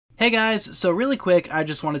Hey guys, so really quick, I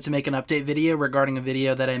just wanted to make an update video regarding a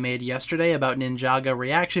video that I made yesterday about Ninjago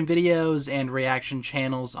reaction videos and reaction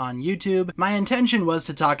channels on YouTube. My intention was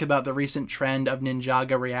to talk about the recent trend of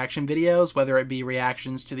Ninjago reaction videos, whether it be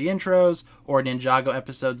reactions to the intros or Ninjago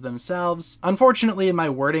episodes themselves. Unfortunately, my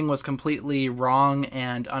wording was completely wrong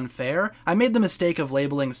and unfair. I made the mistake of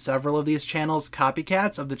labeling several of these channels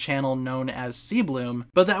copycats of the channel known as Seabloom,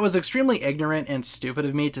 but that was extremely ignorant and stupid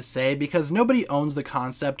of me to say because nobody owns the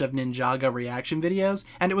concept of Ninjago reaction videos,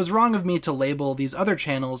 and it was wrong of me to label these other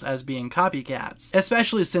channels as being copycats,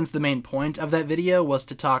 especially since the main point of that video was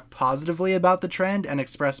to talk positively about the trend and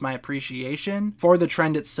express my appreciation for the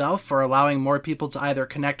trend itself for allowing more people to either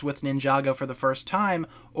connect with Ninjago for the first time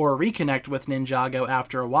or reconnect with Ninjago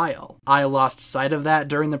after a while. I lost sight of that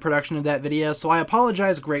during the production of that video, so I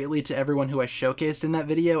apologize greatly to everyone who I showcased in that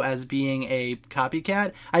video as being a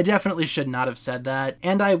copycat. I definitely should not have said that,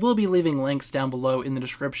 and I will be leaving links down below in the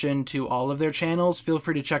description to all of their channels. Feel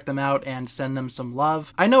free to check them out and send them some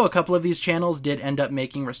love. I know a couple of these channels did end up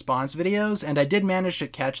making response videos, and I did manage to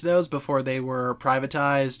catch those before they were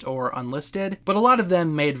privatized or unlisted, but a lot of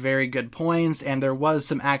them made very good points, and there was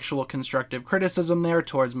some actual constructive criticism there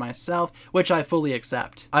towards myself, which I fully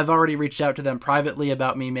accept. I've already reached out to them privately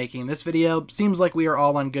about me making this video. Seems like we are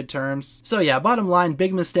all on good terms. So yeah, bottom line,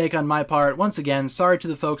 big mistake on my part. Once again, sorry to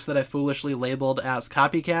the folks that I foolishly labeled as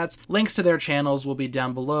copycats. Links to their channels will be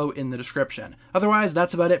down below in the description. Otherwise,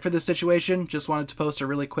 that's about it for this situation. Just wanted to post a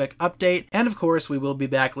really quick update, and of course, we will be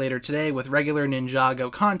back later today with regular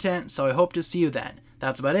Ninjago content, so I hope to see you then.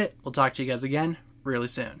 That's about it. We'll talk to you guys again really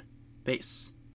soon. Peace.